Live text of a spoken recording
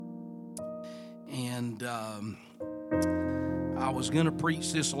And I was going to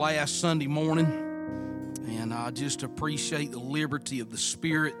preach this last Sunday morning, and I just appreciate the liberty of the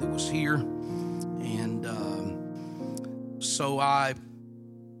Spirit that was here. And so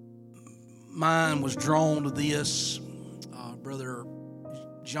mine was drawn to this. Brother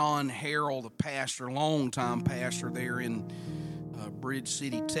John Harrell, the pastor, longtime pastor there in Bridge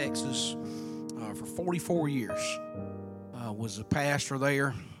City, Texas, for 44 years, was a pastor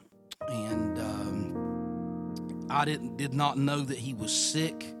there. And I did not know that he was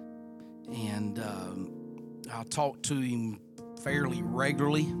sick, and I talked to him fairly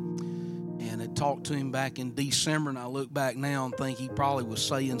regularly, and I talked to him back in December, and I look back now and think he probably was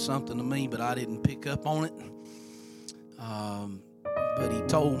saying something to me, but I didn't pick up on it. But he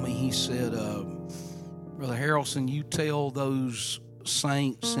told me, he said, Brother Harrelson, you tell those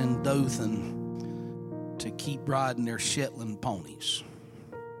saints in Dothan to keep riding their Shetland ponies.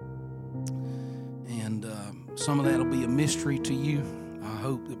 And some of that will be a mystery to you. I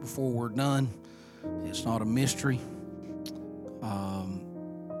hope that before we're done, it's not a mystery.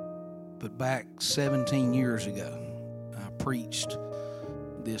 But back 17 years ago, I preached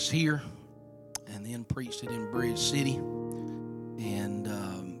this here and then preached it in Bridge City. And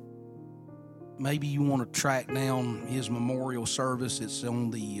maybe you want to track down his memorial service. It's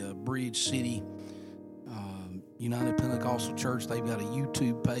on the Bridge City United Pentecostal Church. They've got a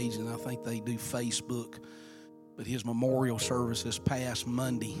YouTube page, and I think they do Facebook. But his memorial service this past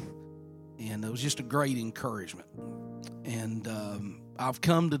Monday, and it was just a great encouragement. And I've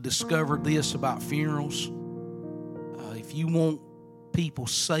come to discover this about funerals. If you want people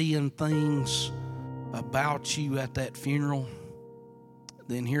saying things about you at that funeral,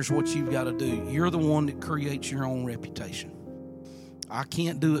 then here's what you've got to do. You're the one that creates your own reputation. I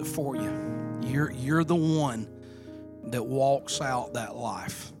can't do it for you. You're the one that walks out that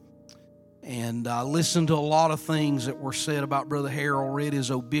life. And I listened to a lot of things that were said about Brother Harrell, read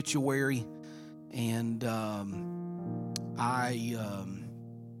his obituary, and I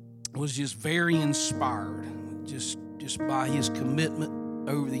was just very inspired just by his commitment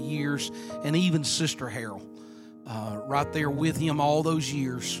over the years, and even Sister Harrell, right there with him all those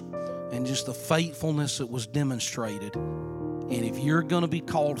years, and just the faithfulness that was demonstrated. And if you're going to be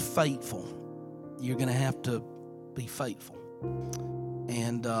called faithful, you're going to have to be faithful.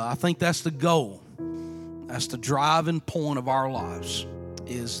 And I think that's the goal. That's the driving point of our lives,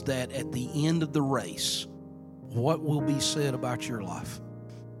 is that at the end of the race, what will be said about your life?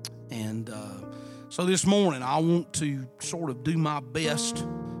 And so this morning, I want to sort of do my best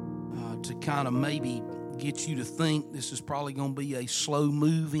to kind of maybe get you to think this is probably going to be a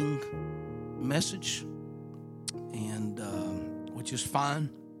slow-moving message, and which is fine.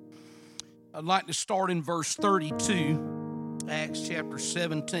 I'd like to start in verse 32, Acts chapter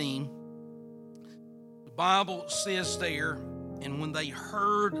 17. The Bible says there, and when they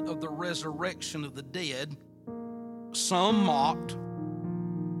heard of the resurrection of the dead, some mocked,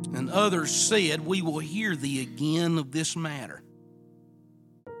 and others said, we will hear thee again of this matter.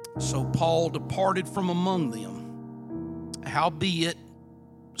 So Paul departed from among them. Howbeit,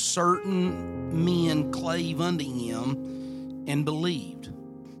 certain men clave unto him and believed,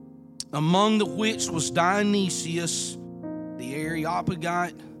 among the which was Dionysius the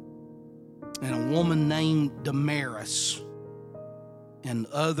Areopagite, and a woman named Damaris, and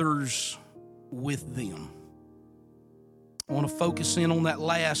others with them. I want to focus in on that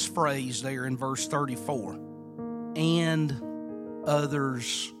last phrase there in verse 34. And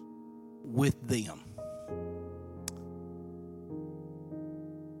others with them.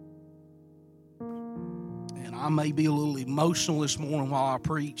 And I may be a little emotional this morning while I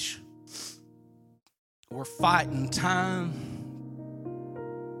preach. We're fighting time.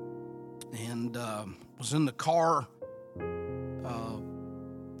 And was in the car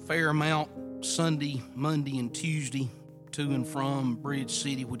fair amount Sunday, Monday, and Tuesday to and from Bridge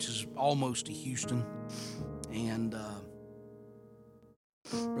City, which is almost to Houston. And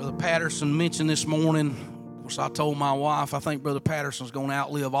Brother Patterson mentioned this morning, of course I told my wife, I think Brother Patterson's going to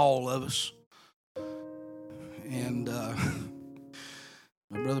outlive all of us. And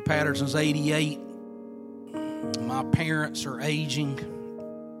Brother Patterson's 88. My parents are aging,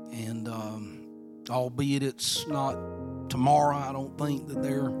 and albeit it's not tomorrow, I don't think that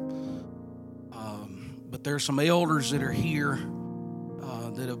they're, but there's some elders that are here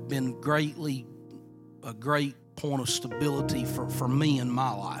that have been a great point of stability for me in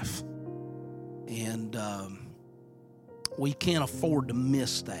my life. And we can't afford to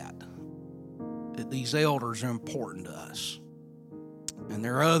miss that these elders are important to us. And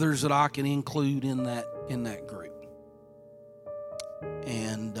there are others that I can include in that group.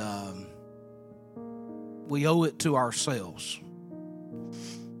 And we owe it to ourselves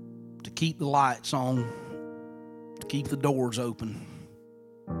to keep the lights on, to keep the doors open,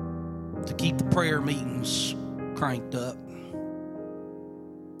 to keep the prayer meetings cranked up,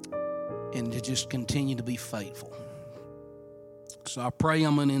 and to just continue to be faithful. So I pray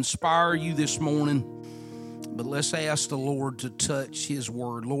I'm going to inspire you this morning, but let's ask the Lord to touch His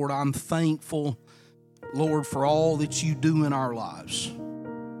word. Lord, I'm thankful, Lord, for all that you do in our lives.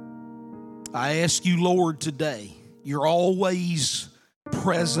 I ask you, Lord, today, you're always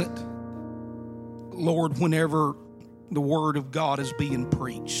present, Lord, whenever the word of God is being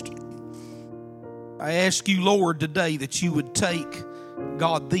preached. I ask you, Lord, today that you would take,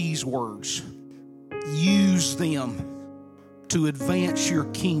 God, these words, use them to advance your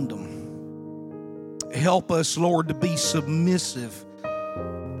kingdom. Help us, Lord, to be submissive,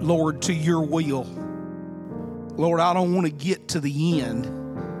 Lord, to your will. Lord, I don't want to get to the end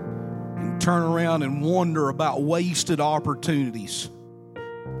and turn around and wonder about wasted opportunities.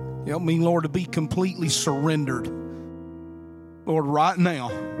 Help me, Lord, to be completely surrendered, Lord, right now.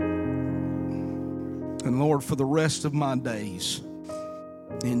 And Lord, for the rest of my days.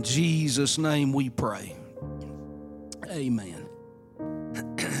 In Jesus' name we pray. Amen.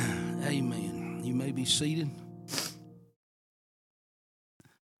 Amen. You may be seated.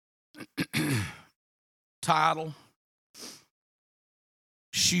 Title,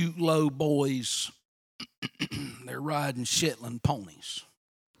 Shoot Low Boys. They're riding Shetland ponies.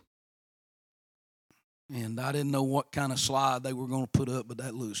 And I didn't know what kind of slide they were going to put up, but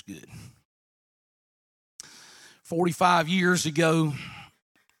that looks good. 45 years ago,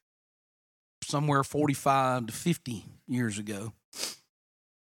 somewhere 45 to 50 years ago,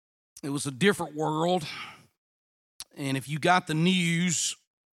 it was a different world. And if you got the news,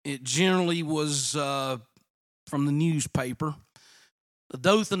 it generally was from the newspaper. The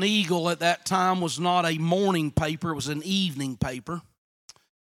Dothan Eagle at that time was not a morning paper, it was an evening paper.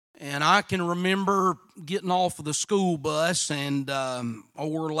 And I can remember getting off of the school bus and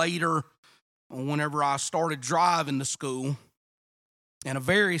or later, whenever I started driving to school, and a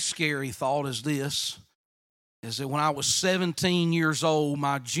very scary thought is this, is that when I was 17 years old,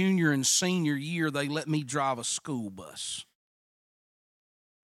 my junior and senior year, they let me drive a school bus.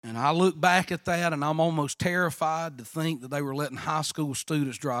 And I look back at that, and I'm almost terrified to think that they were letting high school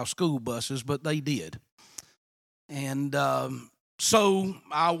students drive school buses, but they did. And so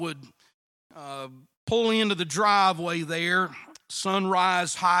I would pull into the driveway there,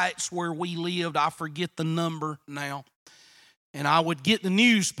 Sunrise Heights, where we lived. I forget the number now. And I would get the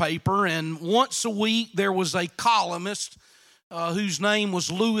newspaper, and once a week there was a columnist whose name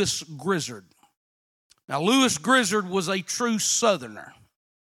was Lewis Grizzard. Now, Lewis Grizzard was a true Southerner.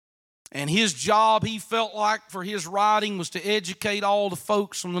 And his job, he felt like, for his writing was to educate all the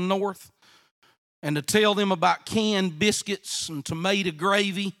folks from the north and to tell them about canned biscuits and tomato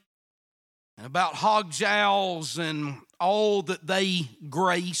gravy and about hog jowls and all that they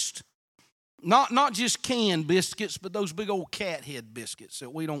graced. Not just canned biscuits, but those big old cat head biscuits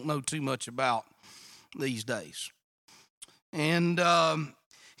that we don't know too much about these days. And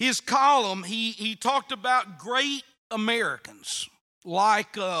his column, he talked about great Americans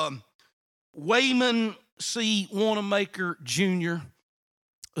like Wayman C. Wanamaker Jr.,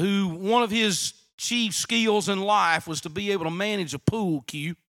 who one of his chief skills in life was to be able to manage a pool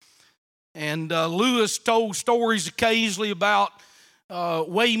cue. And Lewis told stories occasionally about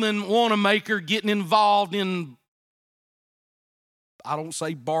Wayman Wanamaker getting involved in, I don't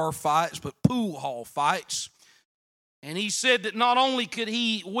say bar fights, but pool hall fights. And he said that not only could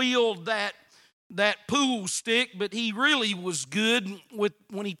he wield that pool stick, but he really was good with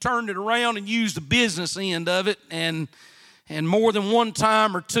when he turned it around and used the business end of it. And more than one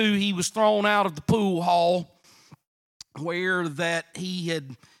time or two, he was thrown out of the pool hall where that he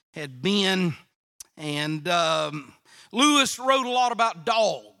had been. And Lewis wrote a lot about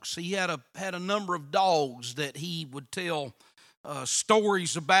dogs. He had a number of dogs that he would tell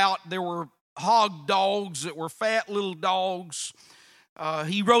stories about. There were hog dogs that were fat little dogs.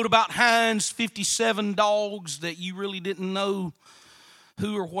 He wrote about Heinz 57 dogs that you really didn't know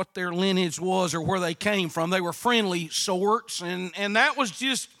who or what their lineage was or where they came from. They were friendly sorts, and that was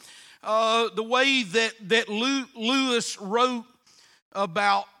just the way that Lewis wrote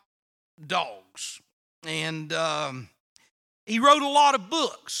about dogs. And he wrote a lot of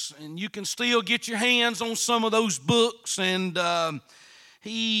books, and you can still get your hands on some of those books. And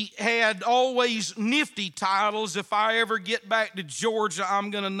he had always nifty titles. If I ever get back to Georgia,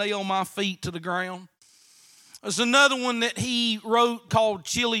 I'm going to nail my feet to the ground. There's another one that he wrote called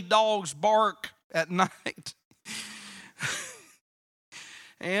Chili Dogs Bark at Night.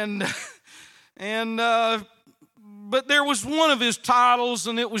 And And but there was one of his titles,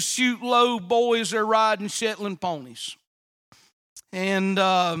 and it was Shoot Low, Boys Are Riding Shetland Ponies. And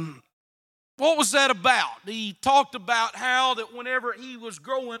what was that about? He talked about how that whenever he was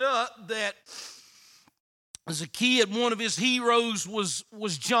growing up, that as a kid, one of his heroes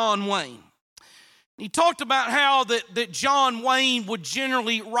was John Wayne. He talked about how that John Wayne would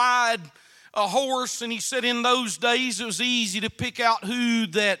generally ride a horse, and he said in those days it was easy to pick out who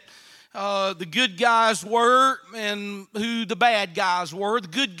that the good guys were and who the bad guys were. The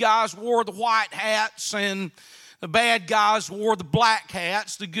good guys wore the white hats and the bad guys wore the black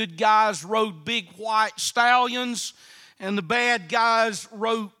hats. The good guys rode big white stallions and the bad guys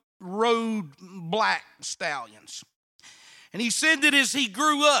rode black stallions. And he said that as he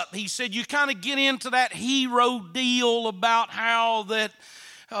grew up, he said you kind of get into that hero deal about how that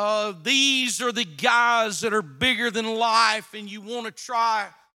these are the guys that are bigger than life, and you want to try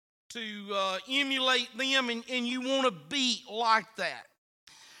to emulate them, and you want to be like that.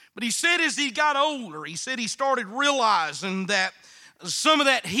 But he said as he got older, he said he started realizing that some of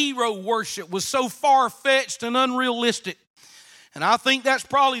that hero worship was so far-fetched and unrealistic. And I think that's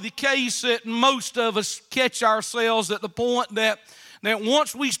probably the case that most of us catch ourselves at the point that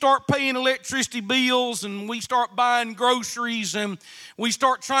once we start paying electricity bills and we start buying groceries and we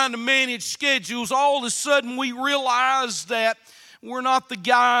start trying to manage schedules, all of a sudden we realize that we're not the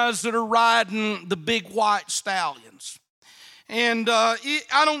guys that are riding the big white stallions. And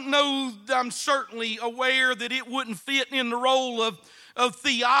I don't know, I'm certainly aware that it wouldn't fit in the role of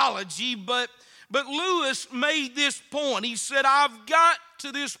theology, but Lewis made this point. He said, I've got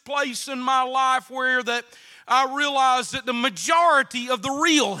to this place in my life where that I realize that the majority of the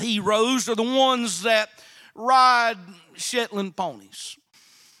real heroes are the ones that ride Shetland ponies.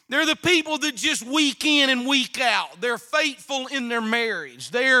 They're the people that just week in and week out. They're faithful in their marriage.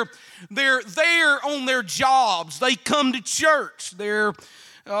 They're there on their jobs. They come to church. They're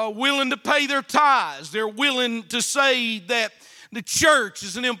willing to pay their tithes. They're willing to say that the church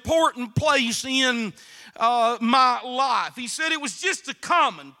is an important place in my life. He said it was just the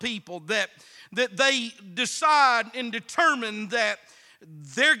common people that they decide and determine that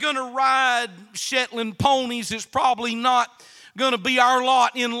they're going to ride Shetland ponies. It's probably not going to be our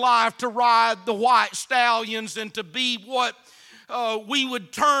lot in life to ride the white stallions and to be what we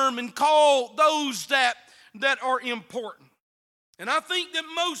would term and call those that are important. And I think that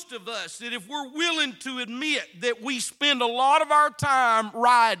most of us, that if we're willing to admit that we spend a lot of our time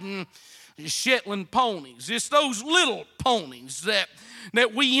riding Shetland ponies, it's those little ponies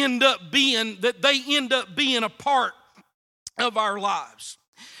that we end up being, that they end up being a part of our lives.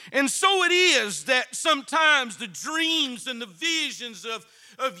 And so it is that sometimes the dreams and the visions of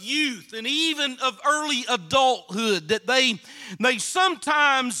youth and even of early adulthood, that they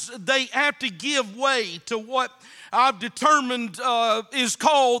sometimes they have to give way to what I've determined is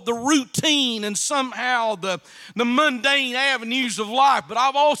called the routine and somehow the mundane avenues of life. But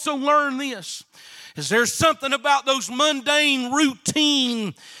I've also learned this, is there's something about those mundane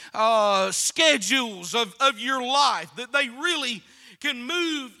routine schedules of your life that they really can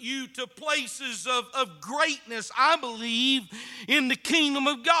move you to places of greatness, I believe, in the kingdom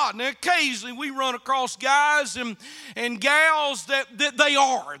of God. Now, occasionally we run across guys and gals that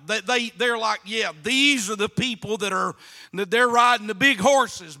they're like, yeah, these are the people that they're riding the big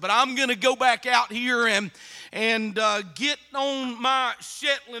horses, but I'm going to go back out here and get on my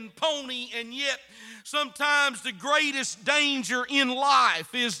Shetland pony. And yet sometimes the greatest danger in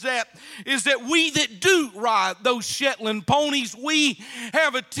life is that we that do ride those Shetland ponies, we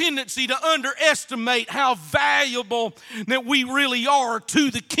have a tendency to underestimate how valuable that we really are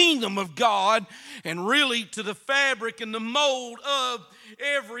to the kingdom of God and really to the fabric and the mold of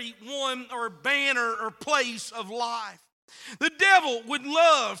every one or banner or place of life. The devil would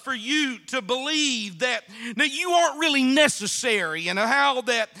love for you to believe that you aren't really necessary and how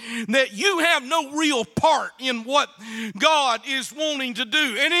that you have no real part in what God is wanting to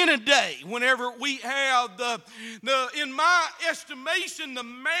do. And in a day, whenever we have in my estimation, the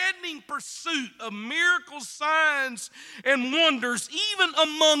maddening pursuit of miracles, signs, and wonders, even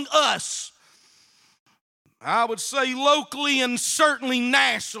among us, I would say locally and certainly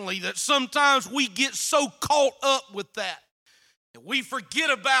nationally, that sometimes we get so caught up with that we forget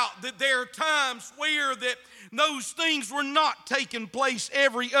about that there are times where that those things were not taking place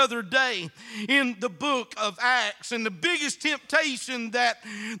every other day in the book of Acts. And the biggest temptation that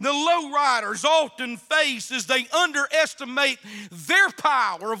the lowriders often face is they underestimate their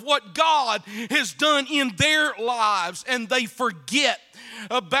power of what God has done in their lives, and they forget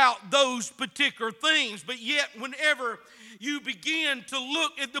about those particular things. But yet whenever you begin to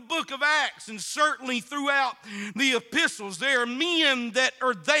look at the book of Acts, and certainly throughout the epistles, there are men that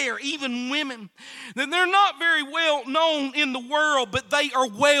are there, even women, that they're not very well known in the world, but they are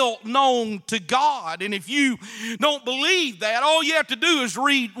well known to God. And if you don't believe that, all you have to do is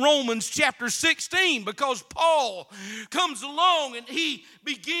read Romans chapter 16, because Paul comes along and he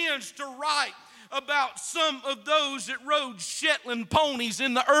begins to write about some of those that rode Shetland ponies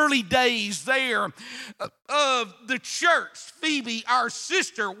in the early days there of the church. Phoebe, our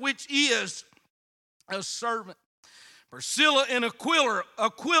sister, which is a servant. Priscilla and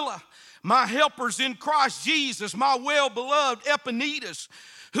Aquila, my helpers in Christ Jesus, my well-beloved Epaenetus,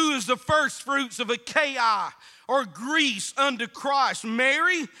 who is the first fruits of Achaia, or Greece unto Christ.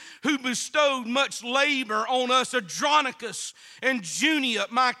 Mary, who bestowed much labor on us, Andronicus and Junia,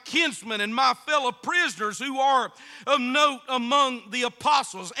 my kinsmen and my fellow prisoners, who are of note among the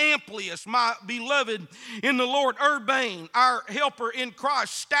apostles. Amplius, my beloved in the Lord. Urbane, our helper in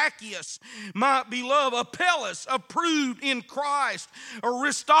Christ. Stachys, my beloved. Apelles, approved in Christ.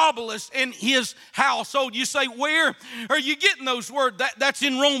 Aristobulus and his household. You say, where are you getting those words? That's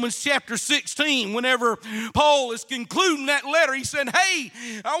in Romans chapter 16. Whenever Paul is concluding that letter, he said, hey,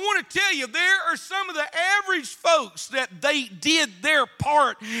 I want to tell you, there are some of the average folks that they did their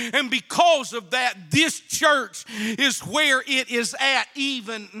part, and because of that, this church is where it is at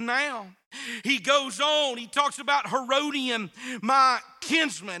even now. He goes on, he talks about Herodian, my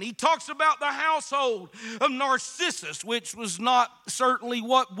kinsman. He talks about the household of Narcissus, which was not certainly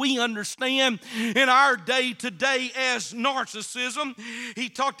what we understand in our day today as narcissism. He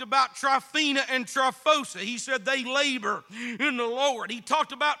talked about Tryphena and Tryphosa. He said they labor in the Lord. He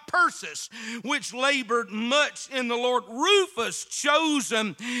talked about Persis, which labored much in the Lord. Rufus,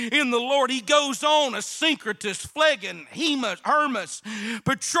 chosen in the Lord. He goes on, Asyncritus, Phlegon, Hermas,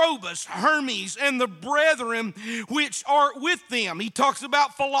 Petrobus, Hermes, and the brethren which are with them. He talks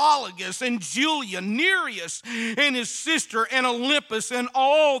about Philologus and Julia, Nereus and his sister, and Olympus, and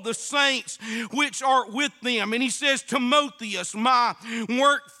all the saints which are with them. And he says, Timotheus, my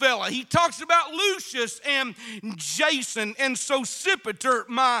work fellow. He talks about Lucius and Jason and Sosipater,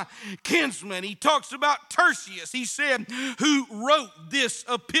 my kinsman. He talks about Tertius, he said, who wrote this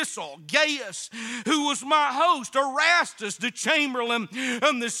epistle. Gaius, who was my host. Erastus, the chamberlain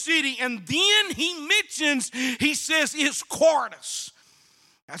of the city. And then he mentions, he says, it's Quartus.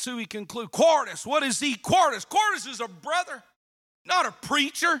 That's who he concludes. Quartus, what is he? Quartus is a brother, not a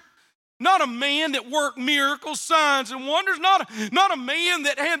preacher, not a man that worked miracles, signs, and wonders, not a man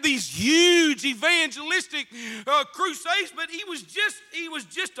that had these huge evangelistic crusades, but he was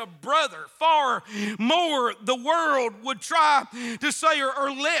just a brother. Far more the world would try to say,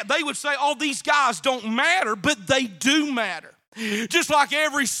 or let. They would say, oh, these guys don't matter, but they do matter. Just like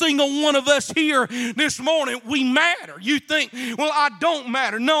every single one of us here this morning, we matter. You think, well, I don't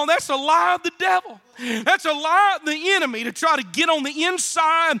matter. No, that's a lie of the devil. That's a lie of the enemy to try to get on the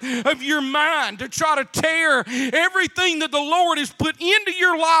inside of your mind, to try to tear everything that the Lord has put into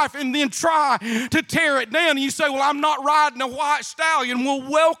your life and then try to tear it down. And you say, well, I'm not riding a white stallion. Well,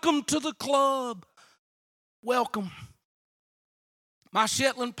 welcome to the club. Welcome. My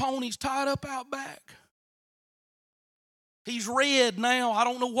Shetland pony's tied up out back. He's red now. I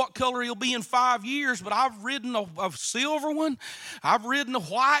don't know what color he'll be in 5 years, but I've ridden a silver one. I've ridden a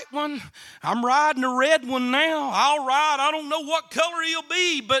white one. I'm riding a red one now. I'll ride. I don't know what color he'll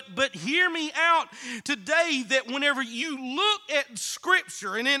be, but hear me out today that whenever you look at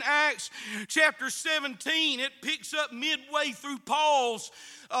Scripture, and in Acts chapter 17, it picks up midway through Paul's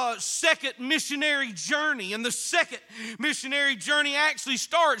second missionary journey. And the second missionary journey actually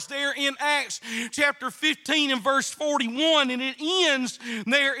starts there in Acts chapter 15 and verse 41, and it ends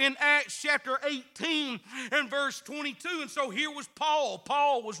there in Acts chapter 18 and verse 22. And so here was Paul.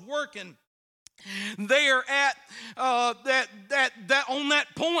 Paul was working there at on that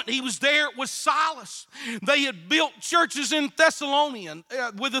point. He was there with Silas. They had built churches in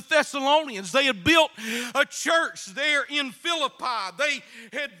with the Thessalonians. They had built a church there in Philippi. They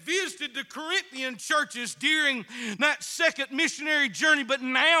had visited the Corinthian churches during that second missionary journey, but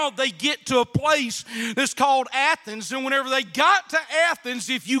now they get to a place that's called Athens. And whenever they got to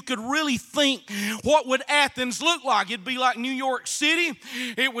Athens, if you could really think, what would Athens look like? It'd be like New York City.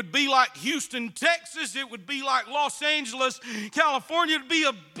 It would be like Houston, Texas. It would be like Los Angeles, California. It'd be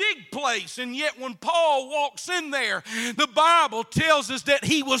a big place. And yet when Paul walks in there, the Bible tells us that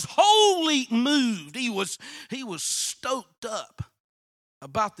he was wholly moved. He was stoked up.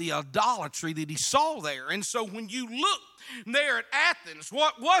 about the idolatry that he saw there. And so when you look there at Athens,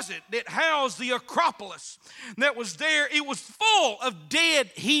 what was it that housed the Acropolis that was there? It was full of dead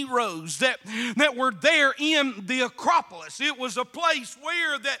heroes that were there in the Acropolis. It was a place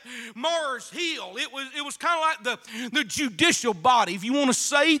where that Mars Hill, it was kind of like the judicial body, if you want to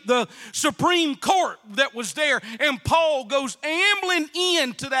say, the Supreme Court that was there. And Paul goes ambling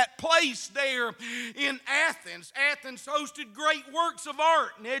into that place there in Athens. Athens hosted great works of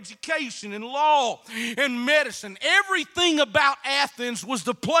art and education and law and medicine. Everything about Athens was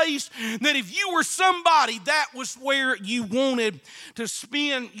the place that if you were somebody, that was where you wanted to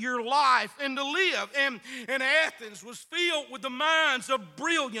spend your life and to live. And Athens was filled with the minds of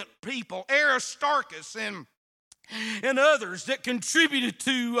brilliant people, Aristarchus and others that contributed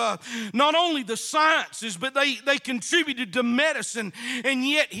to not only the sciences, but they contributed to medicine. And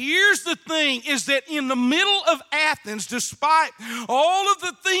yet here's the thing, is that in the middle of Athens, despite all of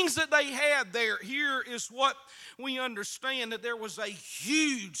the things that they had there, here is what we understand, that there was a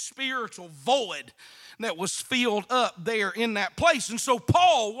huge spiritual void that was filled up there in that place. And so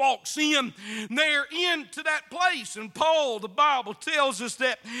Paul walks in there into that place. And Paul, the Bible tells us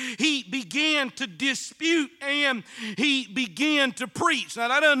that he began to dispute and he began to preach. Now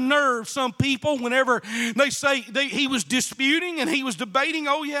that unnerves some people whenever they say he was disputing and he was debating.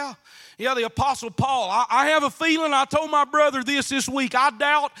 Oh yeah, the Apostle Paul. I have a feeling, I told my brother this week, I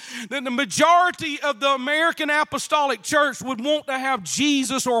doubt that the majority of the American Apostolic Church would want to have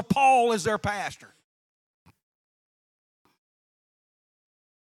Jesus or Paul as their pastor.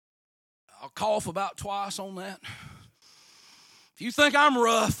 I'll cough about twice on that. If you think I'm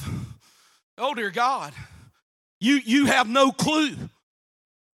rough, oh dear God, you have no clue.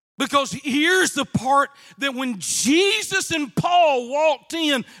 Because here's the part that when Jesus and Paul walked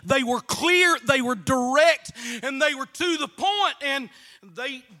in, they were clear, they were direct, and they were to the point, and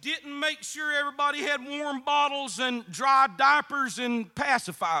they didn't make sure everybody had warm bottles and dry diapers and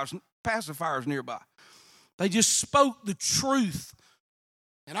pacifiers nearby. They just spoke the truth.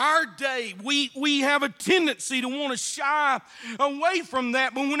 In our day, we have a tendency to want to shy away from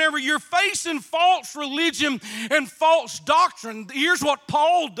that. But whenever you're facing false religion and false doctrine, here's what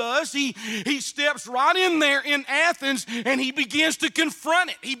Paul does. He steps right in there in Athens and he begins to confront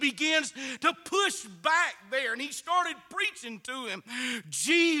it. He begins to push back there. And he started preaching to him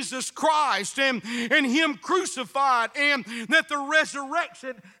Jesus Christ and him crucified, and that the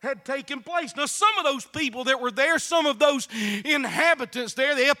resurrection had taken place. Now, some of those people that were there, some of those inhabitants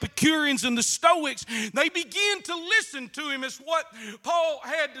there, the Epicureans and the Stoics, they began to listen to him as what Paul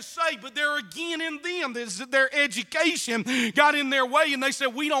had to say. But there again in them, their education got in their way, and they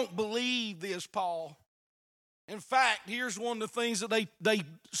said, we don't believe this, Paul. In fact, here's one of the things that they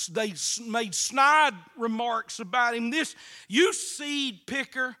made snide remarks about him. This, you seed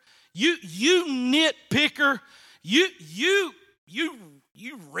picker, you nitpicker, you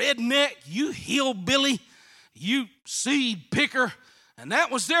redneck, you hillbilly, you seed picker. And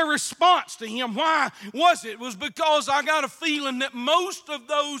that was their response to him. Why was it? It was because I got a feeling that most of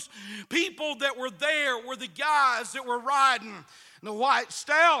those people that were there were the guys that were riding the white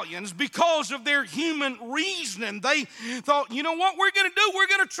stallions because of their human reasoning. They thought, you know what we're going to do? We're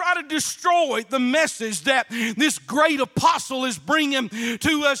going to try to destroy the message that this great apostle is bringing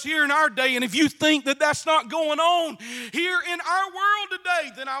to us here in our day. And if you think that that's not going on here in our world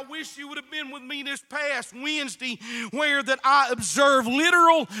today, then I wish you would have been with me this past Wednesday, where that I observed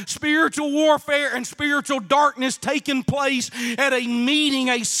literal spiritual warfare and spiritual darkness taking place at a meeting,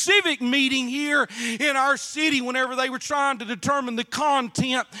 a civic meeting here in our city, whenever they were trying to determine the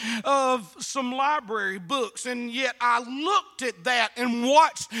content of some library books. And yet I looked at that and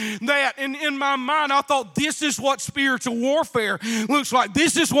watched that, and in my mind I thought, this is what spiritual warfare looks like.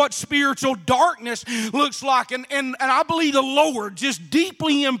 This is what spiritual darkness looks like. And I believe the Lord just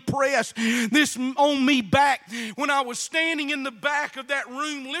deeply impressed this on me back when I was standing in the back of that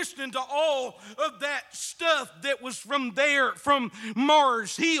room listening to all of that stuff that was from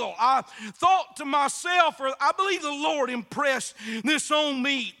Mars Hill. I thought to myself, or I believe the Lord impressed this on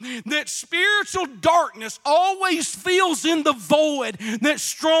me, that spiritual darkness always fills in the void that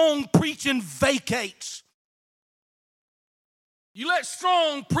strong preaching vacates. You let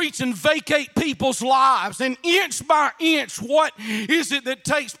strong preaching vacate people's lives, and inch by inch, what is it that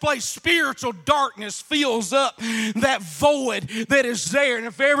takes place? Spiritual darkness fills up that void that is there. And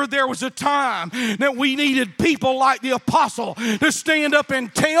if ever there was a time that we needed people like the apostle to stand up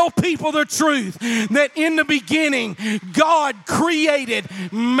and tell people the truth, that in the beginning God created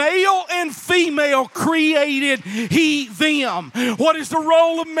male and female, created he them. What is the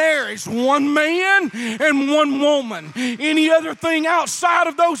role of marriage? One man and one woman. Any other thing Everything outside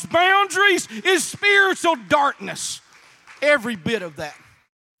of those boundaries is spiritual darkness. Every bit of that.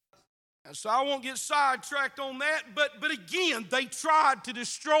 So I won't get sidetracked on that, but again, they tried to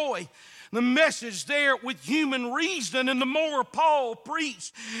destroy the message there with human reason, and the more Paul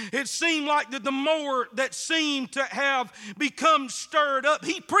preached, it seemed like that the more that seemed to have become stirred up.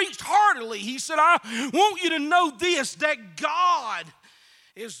 He preached heartily. He said, I want you to know this, that God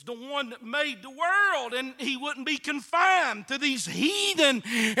is the one that made the world, and he wouldn't be confined to these heathen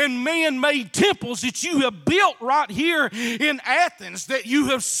and man-made temples that you have built right here in Athens, that you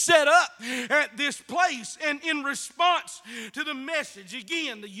have set up at this place. And in response to the message,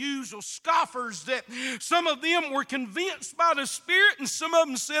 again, the usual scoffers, that some of them were convinced by the Spirit, and some of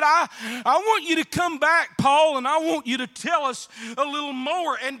them said, I want you to come back, Paul, and I want you to tell us a little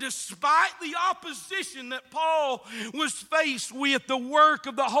more. And despite the opposition that Paul was faced with, the work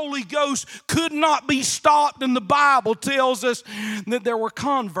of the Holy Ghost could not be stopped, and the Bible tells us that there were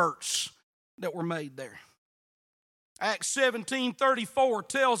converts that were made there. Acts 17:34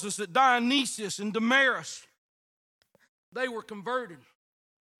 tells us that Dionysius and Damaris, they were converted.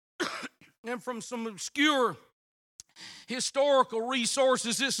 And from some obscure historical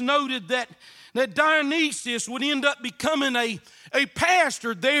resources, it's noted that Dionysius would end up becoming a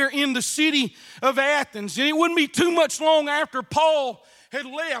pastor there in the city of Athens. And it wouldn't be too much long after Paul had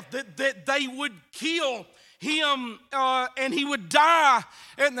left that they would kill him, and he would die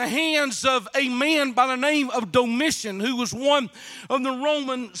at the hands of a man by the name of Domitian, who was one of the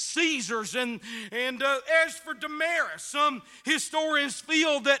Roman Caesars. And as for Damaris, some historians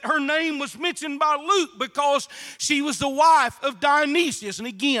feel that her name was mentioned by Luke because she was the wife of Dionysius. And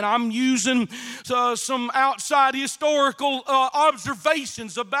again, I'm using some outside historical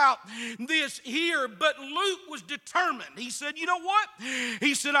observations about this here, but Luke was determined. He said, you know what?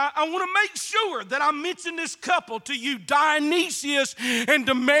 He said, I want to make sure that I mention this couple to you, Dionysius and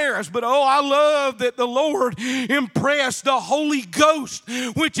Damaris. But I love that the Lord impressed the Holy Ghost,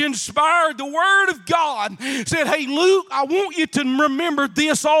 which inspired the Word of God, said, hey, Luke, I want you to remember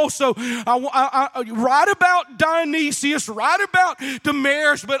this also. I write about Dionysius, write about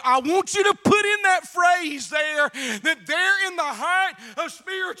Damaris, but I want you to put in that phrase there, that they're in the height of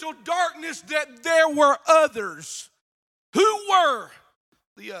spiritual darkness, that there were others. Who were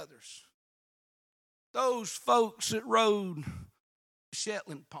the others? Those folks that rode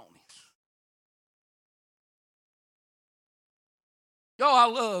Shetland ponies. Y'all, I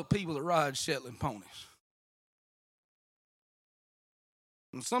love people that ride Shetland ponies.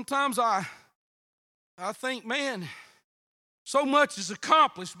 And sometimes I think, man, so much is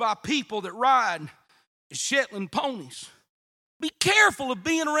accomplished by people that ride Shetland ponies. Be careful of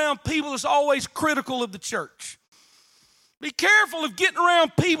being around people that's always critical of the church. Be careful of getting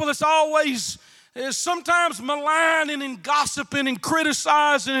around people that's always sometimes maligning and gossiping and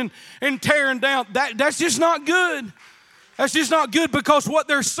criticizing and tearing down. That's just not good. That's just not good, because what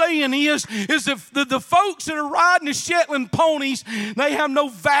they're saying is if the folks that are riding the Shetland ponies, they have no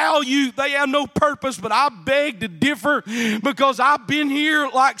value, they have no purpose. But I beg to differ, because I've been here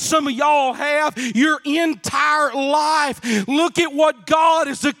like some of y'all have your entire life. Look at what God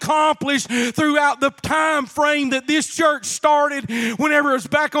has accomplished throughout the time frame that this church started. Whenever it was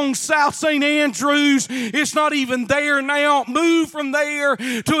back on South St. Andrews, it's not even there now. Moved from there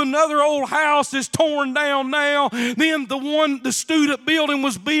to another old house that's torn down now. Then the student building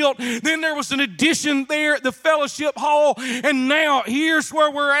was built. Then there was an addition there at the fellowship hall. And now here's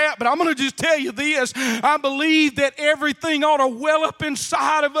where we're at. But I'm going to just tell you this. I believe that everything ought to well up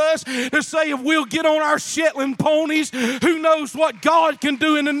inside of us to say, if we'll get on our Shetland ponies, who knows what God can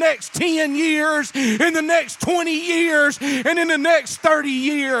do in the next 10 years, in the next 20 years, and in the next 30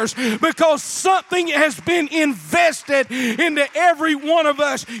 years. Because something has been invested into every one of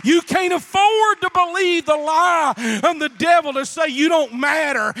us. You can't afford to believe the lie of the devil to say you don't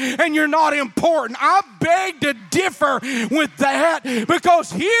matter and you're not important. I beg to differ with that, because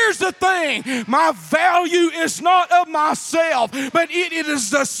here's the thing. My value is not of myself, but it is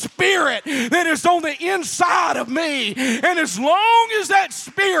the Spirit that is on the inside of me. And as long as that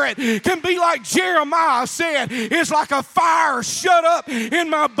Spirit can be, like Jeremiah said, it's like a fire shut up in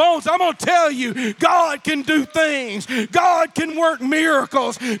my bones, I'm going to tell you, God can do things. God can work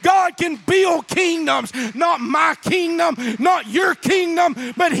miracles. God can build kingdoms. Not my kingdom, not your kingdom,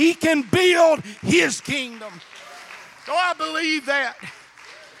 but He can build His kingdom. So I believe that.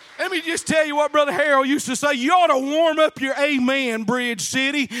 Let me just tell you what Brother Harold used to say. You ought to warm up your amen, Bridge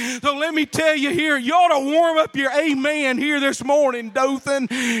City. So let me tell you here, you ought to warm up your amen here this morning, Dothan.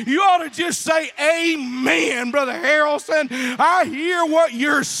 You ought to just say amen, Brother Harrelson. I hear what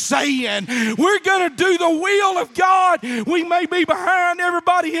you're saying. We're going to do the will of God. We may be behind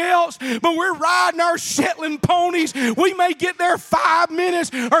everybody else, but we're riding our Shetland ponies. We may get there 5 minutes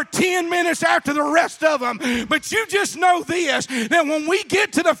or 10 minutes after the rest of them. But you just know this, that when we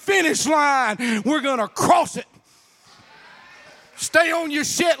get to the finish line, we're going to cross it. Stay on your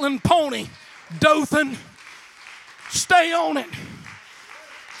Shetland pony, Dothan. Stay on it.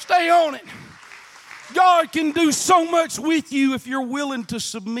 Stay on it. God can do so much with you if you're willing to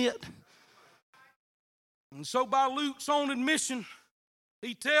submit. And so by Luke's own admission,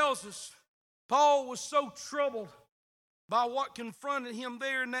 he tells us Paul was so troubled by what confronted him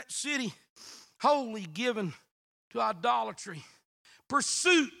there in that city, wholly given to idolatry,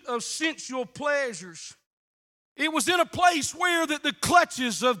 pursuit of sensual pleasures. It was in a place where the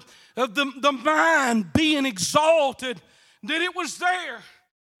clutches of the mind being exalted, that it was there.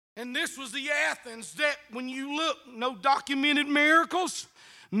 And this was the Athens that when you look, no documented miracles,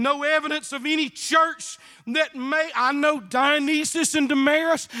 no evidence of any church that I know Dionysus and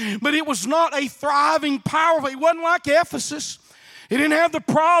Damaris, but it was not a thriving, powerful, it wasn't like Ephesus. It didn't have the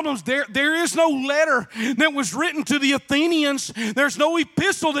problems. There is no letter that was written to the Athenians. There's no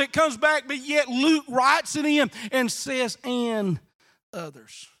epistle that comes back, but yet Luke writes it in and says, and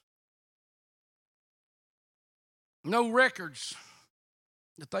others. No records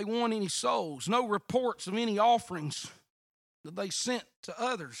that they won any souls. No reports of any offerings that they sent to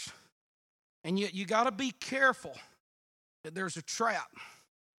others. And yet you got to be careful that there's a trap.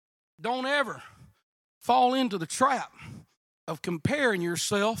 Don't ever fall into the trap of comparing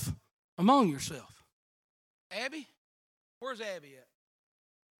yourself among yourself. Abby? Where's Abby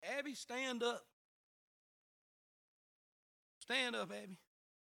at? Abby, stand up. Stand up, Abby.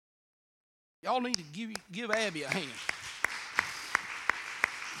 Y'all need to give Abby a hand.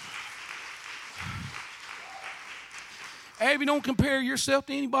 Abby, don't compare yourself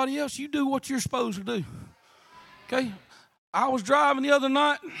to anybody else. You do what you're supposed to do. Okay? I was driving the other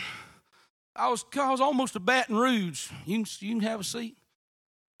night. I was almost to Baton Rouge. You can have a seat.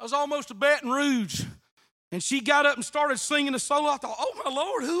 I was almost to Baton Rouge. And she got up and started singing a solo. I thought, oh, my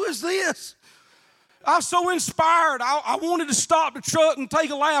Lord, who is this? I was so inspired. I wanted to stop the truck and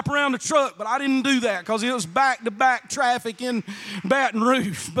take a lap around the truck, but I didn't do that because it was back-to-back traffic in Baton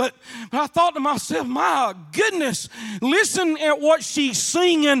Rouge. But I thought to myself, my goodness, listen at what she's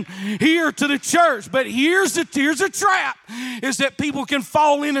singing here to the church. But here's a trap, is that people can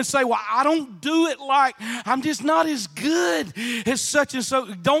fall in and say, well, I don't do it like, I'm just not as good as such and so.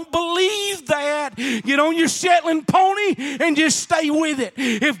 Don't believe that. Get on your Shetland pony and just stay with it.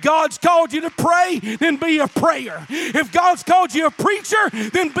 If God's called you to pray, then be a prayer. If God's called you a preacher,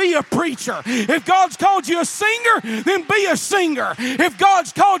 then be a preacher. If God's called you a singer, then be a singer. If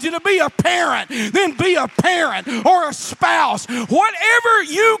God's called you to be a parent, then be a parent or a spouse. Whatever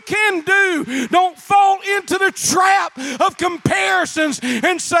you can do, don't fall into the trap of comparisons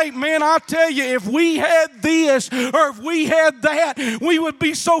and say, man, I tell you, if we had this or if we had that, we would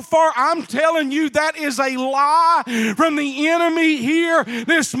be so far. I'm telling you, that is a lie from the enemy here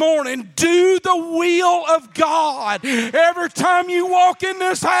this morning. Do the will of God. Every time you walk in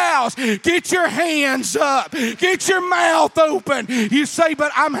this house, get your hands up, get your mouth open. You say,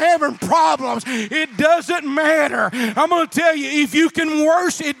 but I'm having problems. It doesn't matter. I'm going to tell you, if you can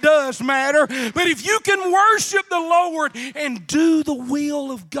worship, it does matter. But if you can worship the Lord and do the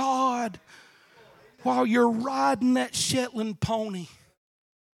will of God while you're riding that Shetland pony,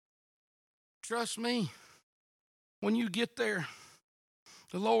 trust me, when you get there,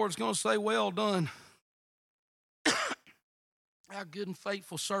 the Lord's going to say, well done, our good and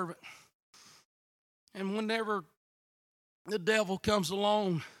faithful servant. And whenever the devil comes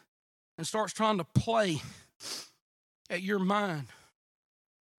along and starts trying to play at your mind,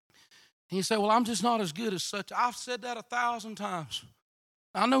 and you say, well, I'm just not as good as such. I've said that 1,000 times.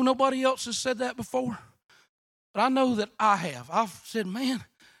 I know nobody else has said that before, but I know that I have. I've said, man,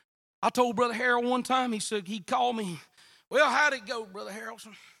 I told Brother Harold one time, he called me, well, how'd it go, Brother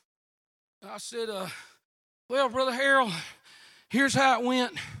Harrelson? And I said, well, Brother Harold, here's how it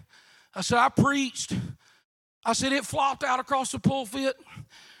went. I said, I preached. I said, it flopped out across the pulpit.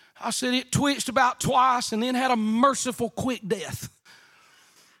 I said, it twitched about twice and then had a merciful quick death.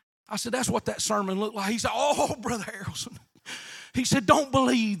 I said, that's what that sermon looked like. He said, oh, Brother Harrelson. He said, don't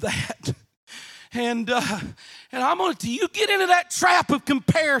believe that. And I'm going to, you get into that trap of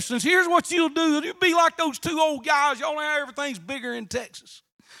comparisons. Here's what you'll do. You'll be like those two old guys. Y'all know how everything's bigger in Texas.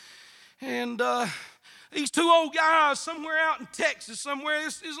 And these two old guys somewhere out in Texas somewhere,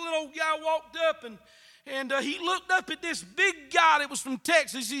 this little old guy walked up and he looked up at this big guy that was from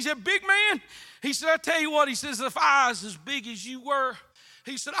Texas. He said, "Big man," he said, "I tell you what," he says, "if I was as big as you were,"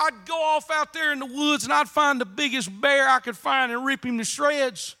 he said, "I'd go off out there in the woods and I'd find the biggest bear I could find and rip him to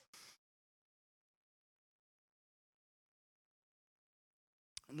shreds."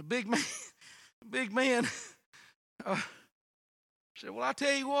 And the big man said, "Well, I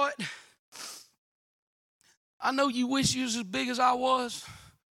tell you what, I know you wish you was as big as I was."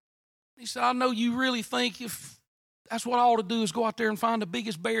 He said, "I know you really think if that's what I ought to do is go out there and find the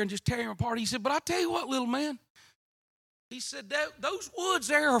biggest bear and just tear him apart." He said, "But I tell you what, little man," he said, "those woods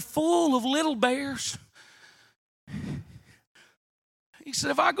there are full of little bears." He said,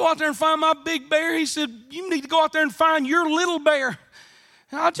 "If I go out there and find my big bear," he said, "you need to go out there and find your little bear."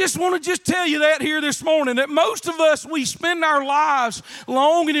 And I just want to tell you that here this morning, that most of us, we spend our lives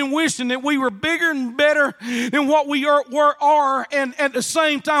longing and wishing that we were bigger and better than what we are, and at the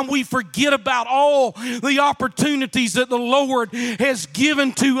same time, we forget about all the opportunities that the Lord has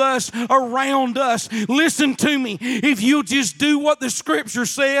given to us around us. Listen to me. If you just do what the Scripture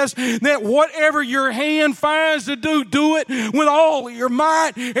says, that whatever your hand finds to do, do it with all of your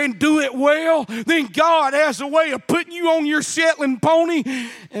might and do it well, then God has a way of putting you on your Shetland pony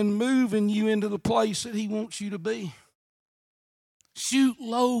and moving you into the place that He wants you to be. Shoot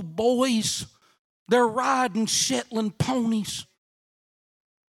low, boys. They're riding Shetland ponies.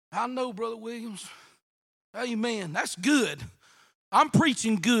 I know, Brother Williams. Amen. That's good. I'm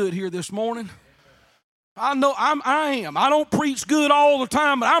preaching good here this morning. I know I am. I don't preach good all the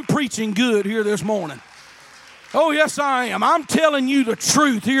time, but I'm preaching good here this morning. Oh, yes, I am. I'm telling you the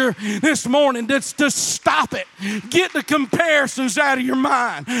truth here this morning. Just stop it. Get the comparisons out of your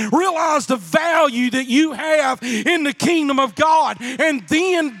mind. Realize the value that you have in the kingdom of God. And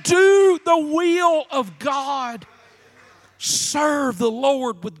then do the will of God. Serve the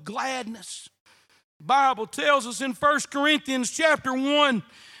Lord with gladness. The Bible tells us in 1 Corinthians chapter 1,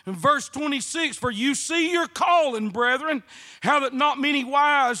 in verse 26, "For you see your calling, brethren, how that not many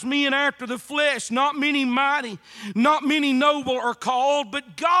wise men after the flesh, not many mighty, not many noble are called,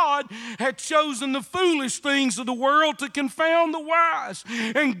 but God had chosen the foolish things of the world to confound the wise.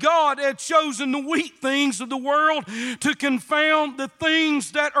 And God had chosen the weak things of the world to confound the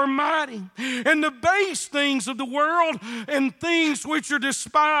things that are mighty. And the base things of the world and things which are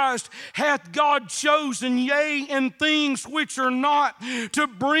despised hath God chosen, yea, and things which are not, to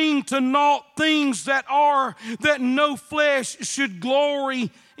bring to naught things that are, that no flesh should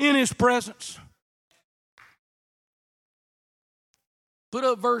glory in His presence." Put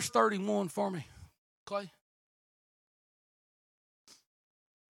up verse 31 for me, Clay.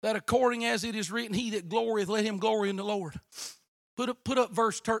 "That according as it is written, he that glorieth, let him glory in the Lord." Put up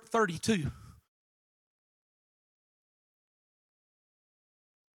verse 32.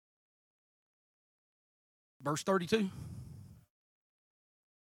 Verse 32.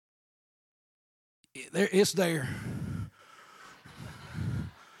 It's there.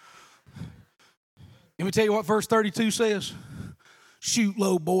 Let me tell you what verse 32 says. "Shoot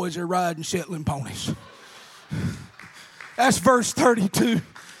low, boys, they're riding Shetland ponies." That's verse 32.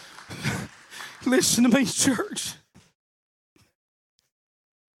 Listen to me, church.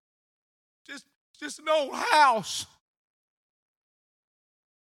 Just an old house.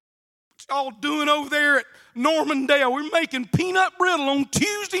 What y'all doing over there at Normandale? We're making peanut brittle on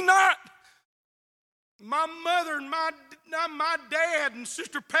Tuesday night. My mother and my dad and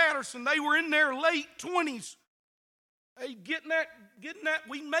Sister Patterson, they were in their late 20s. Hey, getting that,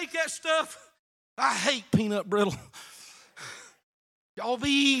 we make that stuff. I hate peanut brittle. Y'all be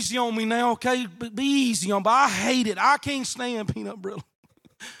easy on me now, okay? Be easy on me. But I hate it. I can't stand peanut brittle.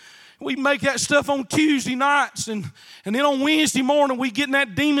 We make that stuff on Tuesday nights, and then on Wednesday morning we get in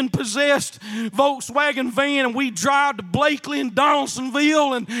that demon-possessed Volkswagen van and we drive to Blakely and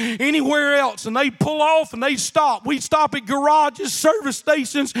Donaldsonville and anywhere else, and they pull off and they stop. We stop at garages, service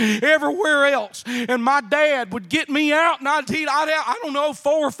stations, everywhere else. And my dad would get me out, and I'd eat, I don't know,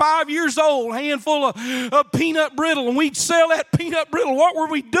 4 or 5 years old, handful of peanut brittle, and we'd sell that peanut brittle. What were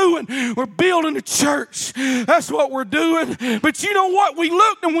we doing? We're building a church. That's what we're doing. But you know what? We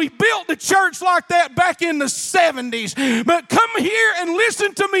looked and we built the church like that back in the 70s. But come here and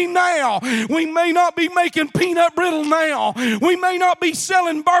listen to me now. We may not be making peanut brittle now. We may not be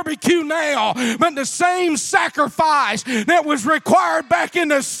selling barbecue now. But the same sacrifice that was required back in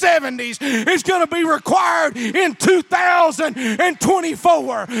the 70s is going to be required in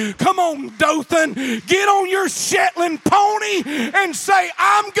 2024. Come on, Dothan. Get on your Shetland pony and say,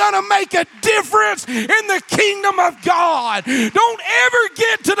 "I'm going to make a difference in the kingdom of God." Don't ever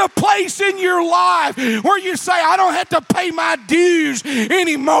get to the place in your life where you say, I don't have to pay my dues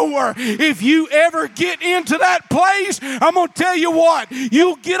anymore. If you ever get into that place, I'm going to tell you what,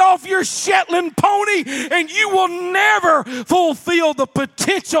 you'll get off your Shetland pony and you will never fulfill the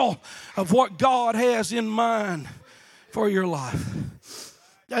potential of what God has in mind for your life.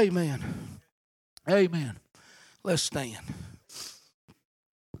 Amen. Amen. Let's stand.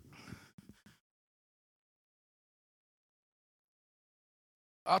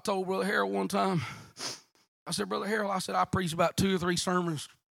 I told Brother Harrell one time, I said, Brother Harrell, I said, I preach about 2 or 3 sermons,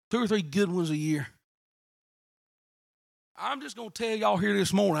 2 or 3 good ones a year. I'm just going to tell y'all here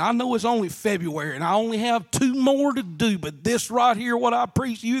this morning, I know it's only February and I only have 2 more to do, but this right here, what I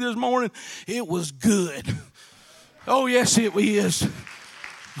preached to you this morning, it was good. Oh, yes, it is.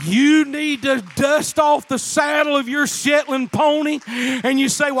 You need to dust off the saddle of your Shetland pony and you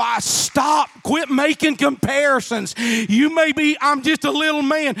say, well, I stop. Quit making comparisons. You may be, I'm just a little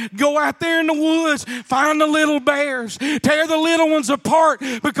man. Go out there in the woods, find the little bears, tear the little ones apart,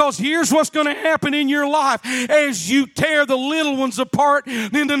 because here's what's going to happen in your life. As you tear the little ones apart,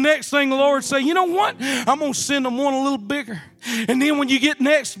 then the next thing the Lord say, you know what? I'm going to send them one a little bigger. And then when you get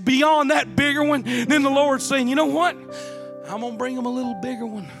next beyond that bigger one, then the Lord's saying, you know what? I'm going to bring them a little bigger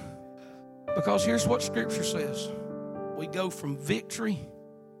one. Because here's what Scripture says. We go from victory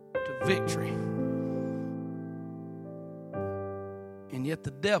to victory. And yet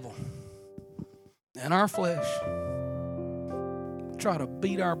the devil and our flesh try to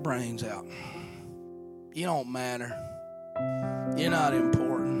beat our brains out. You don't matter. You're not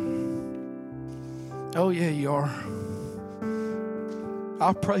important. Oh, yeah, you are.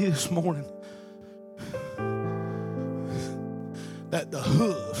 I pray this morning that the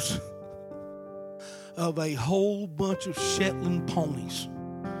hooves of a whole bunch of Shetland ponies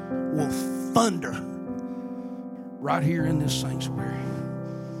will thunder right here in this sanctuary.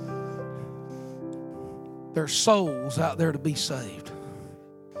 There's souls out there to be saved.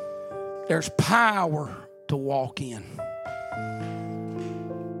 There's power to walk in.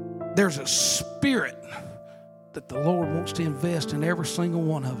 There's a spirit that the Lord wants to invest in every single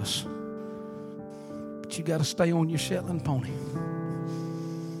one of us. But you got to stay on your Shetland pony.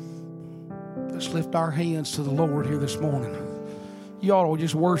 Let's lift our hands to the Lord here this morning. You ought to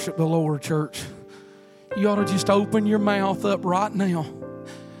just worship the Lord, church. You ought to just open your mouth up right now.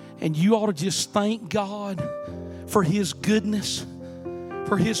 And you ought to just thank God for His goodness,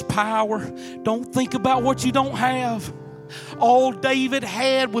 for His power. Don't think about what you don't have. All David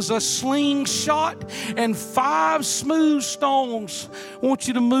had was a slingshot and 5 smooth stones. I want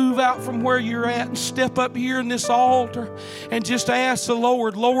you to move out from where you're at and step up here in this altar and just ask the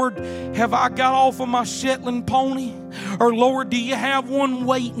Lord, Lord, have I got off of my Shetland pony? Or Lord, do you have one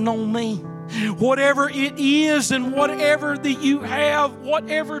waiting on me? Whatever it is and whatever that you have,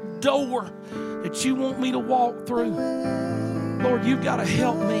 whatever door that you want me to walk through, Lord, you've got to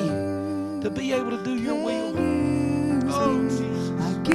help me to be able to do your will. Oh, Jesus.